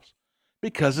playoffs,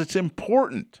 because it's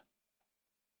important.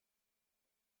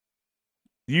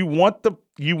 You want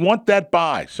that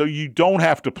bye so you don't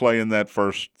have to play in that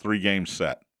first 3-game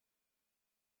set.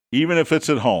 Even if it's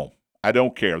at home, I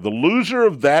don't care. The loser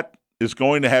of that is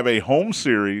going to have a home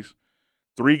series,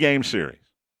 3-game series.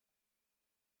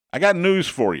 I got news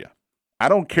for you. I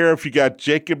don't care if you got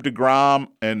Jacob deGrom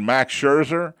and Max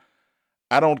Scherzer.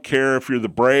 I don't care if you're the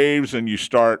Braves and you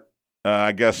start,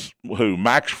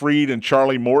 Max Fried and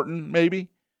Charlie Morton, maybe.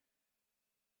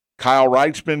 Kyle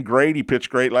Wright's been great. He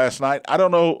pitched great last night. I don't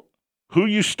know who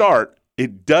you start.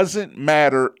 It doesn't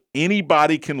matter.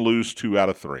 Anybody can lose 2 out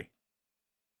of 3.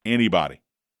 Anybody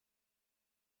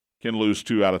can lose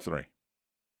 2 out of 3.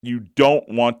 You don't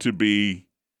want to be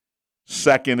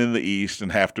second in the East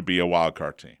and have to be a wild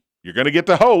card team. You're going to get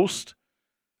to host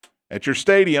at your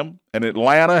stadium, and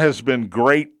Atlanta has been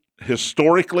great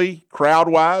historically,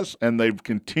 crowd-wise, and they've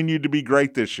continued to be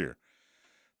great this year.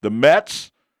 The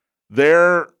Mets,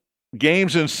 their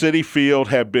games in Citi Field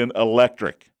have been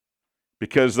electric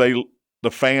because the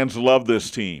fans love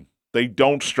this team. They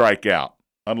don't strike out,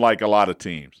 unlike a lot of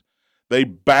teams. They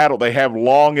battle. They have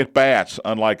long at-bats,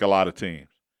 unlike a lot of teams.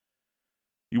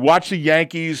 You watch the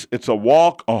Yankees, it's a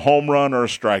walk, a home run, or a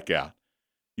strikeout.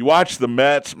 You watch the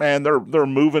Mets, man, they're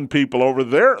moving people over.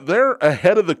 They're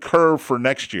ahead of the curve for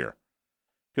next year.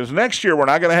 Because next year we're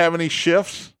not going to have any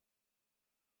shifts,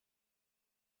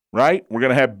 right? We're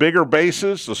going to have bigger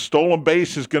bases. The stolen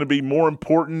base is going to be more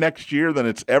important next year than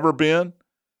it's ever been,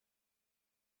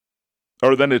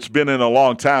 or than it's been in a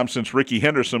long time since Ricky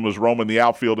Henderson was roaming the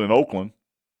outfield in Oakland.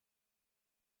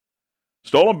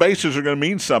 Stolen bases are going to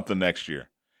mean something next year.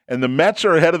 And the Mets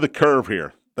are ahead of the curve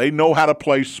here. They know how to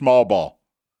play small ball.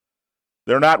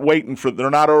 They're not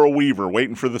Earl Weaver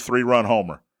waiting for the 3-run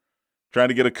homer, trying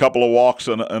to get a couple of walks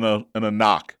and a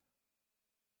knock.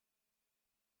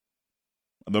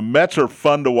 The Mets are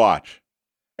fun to watch.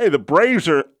 Hey, the Braves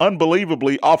are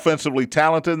unbelievably offensively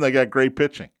talented, and they got great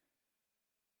pitching.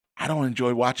 I don't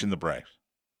enjoy watching the Braves.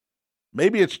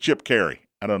 Maybe it's Chip Caray.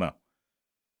 I don't know.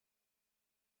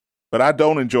 But I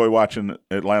don't enjoy watching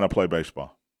Atlanta play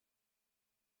baseball.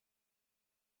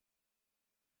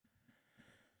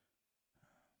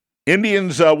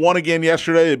 Indians won again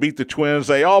yesterday. They beat the Twins.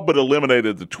 They all but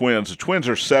eliminated the Twins. The Twins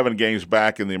are 7 games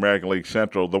back in the American League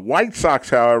Central. The White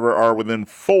Sox, however, are within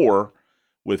 4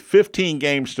 with 15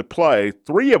 games to play,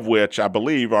 3 of which, I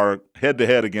believe, are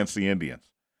head-to-head against the Indians.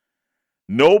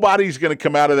 Nobody's going to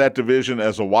come out of that division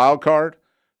as a wild card,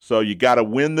 so you got to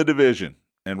win the division.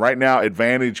 And right now,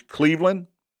 advantage Cleveland.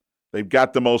 They've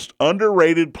got the most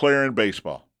underrated player in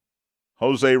baseball,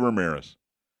 Jose Ramirez.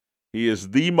 He is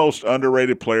the most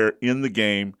underrated player in the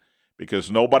game because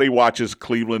nobody watches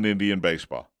Cleveland Indian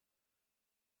baseball.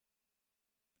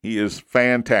 He is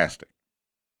fantastic.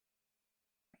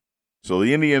 So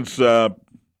the Indians, they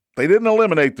didn't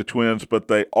eliminate the Twins, but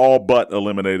they all but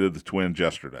eliminated the Twins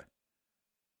yesterday.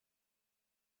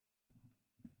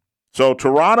 So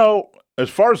Toronto, as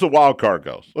far as the wild card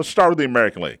goes, let's start with the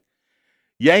American League.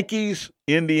 Yankees,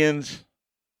 Indians,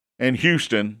 and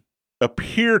Houston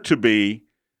appear to be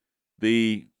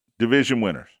the division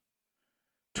winners.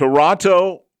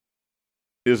 Toronto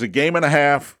is a game and a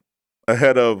half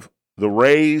ahead of the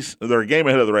Rays. They're a game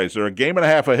ahead of the Rays. They're a game and a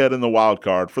half ahead in the wild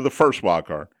card for the first wild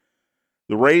card.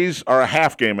 The Rays are a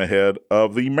half game ahead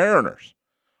of the Mariners.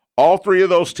 All 3 of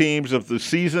those teams, if the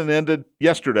season ended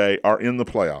yesterday, are in the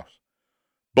playoffs.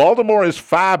 Baltimore is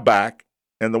 5 back,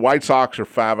 and the White Sox are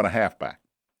 5.5 back.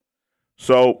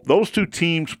 So those 2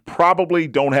 teams probably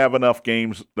don't have enough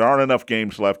games. There aren't enough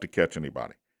games left to catch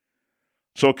anybody.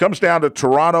 So it comes down to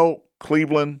Toronto,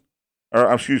 Tampa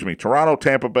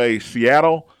Bay,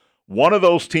 Seattle. One of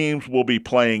those teams will be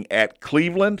playing at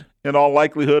Cleveland in all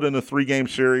likelihood in the 3-game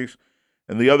series,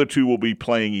 and the other two will be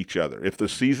playing each other. If the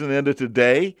season ended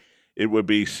today, it would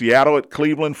be Seattle at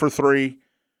Cleveland for 3.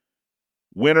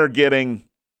 Winner getting,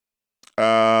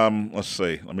 let's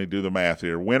see, let me do the math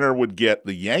here. Winner would get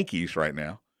the Yankees right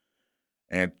now,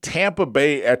 and Tampa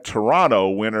Bay at Toronto,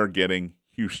 winner getting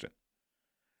Houston.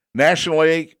 National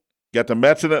League, got the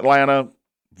Mets in Atlanta,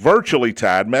 virtually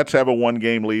tied. Mets have a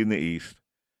 1-game lead in the East.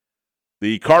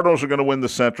 The Cardinals are going to win the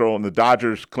Central, and the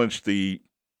Dodgers clinched the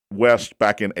West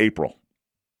back in April.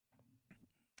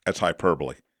 That's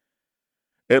hyperbole.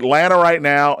 Atlanta right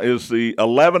now is the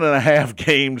 11.5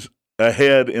 games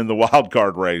ahead in the wild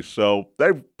card race, so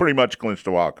they've pretty much clinched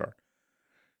the wild card.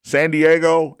 San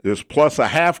Diego is plus a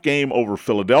half game over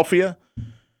Philadelphia.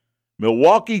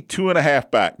 Milwaukee, 2.5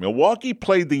 back. Milwaukee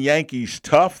played the Yankees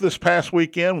tough this past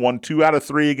weekend, won 2 out of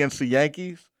 3 against the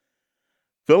Yankees.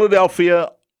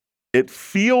 Philadelphia, it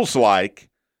feels like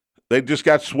they just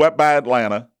got swept by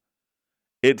Atlanta.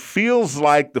 It feels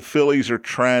like the Phillies are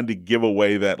trying to give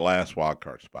away that last wild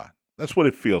card spot. That's what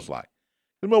it feels like.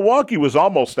 And Milwaukee was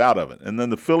almost out of it, and then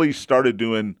the Phillies started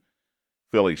doing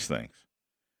Phillies things.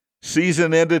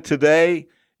 Season ended today.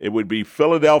 It would be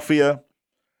Philadelphia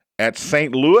at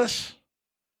St. Louis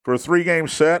for a 3-game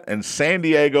set, and San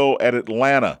Diego at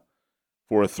Atlanta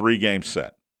for a 3-game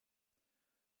set.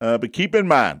 But keep in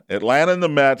mind, Atlanta and the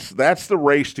Mets, that's the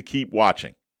race to keep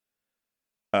watching.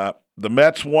 The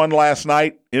Mets won last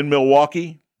night in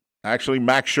Milwaukee. Actually,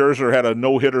 Max Scherzer had a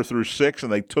no-hitter through 6,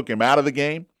 and they took him out of the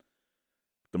game.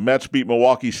 The Mets beat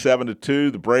Milwaukee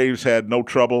 7-2. The Braves had no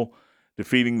trouble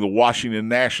defeating the Washington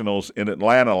Nationals in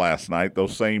Atlanta last night.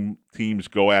 Those same teams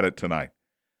go at it tonight.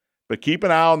 But keep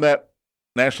an eye on that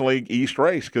National League East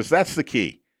race, because that's the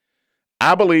key.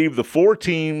 I believe the 4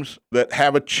 teams that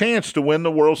have a chance to win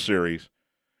the World Series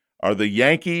are the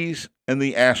Yankees and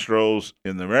the Astros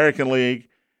in the American League,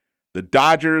 the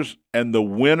Dodgers, and the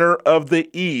winner of the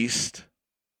East,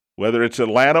 whether it's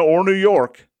Atlanta or New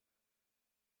York,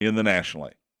 in the National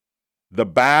League. The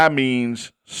bye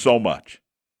means so much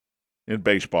in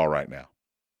baseball right now.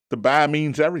 The bye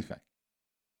means everything.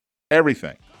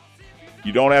 Everything.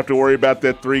 You don't have to worry about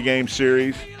that 3-game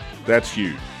series. That's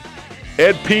huge.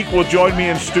 Ed Peak will join me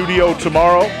in studio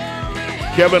tomorrow.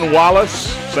 Kevin Wallace,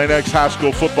 St. X High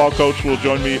School football coach, will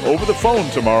join me over the phone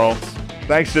tomorrow.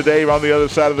 Thanks to Dave on the other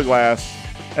side of the glass.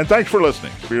 And thanks for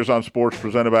listening. Spears on Sports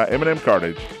presented by M&M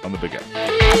Cartage on the Big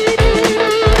X.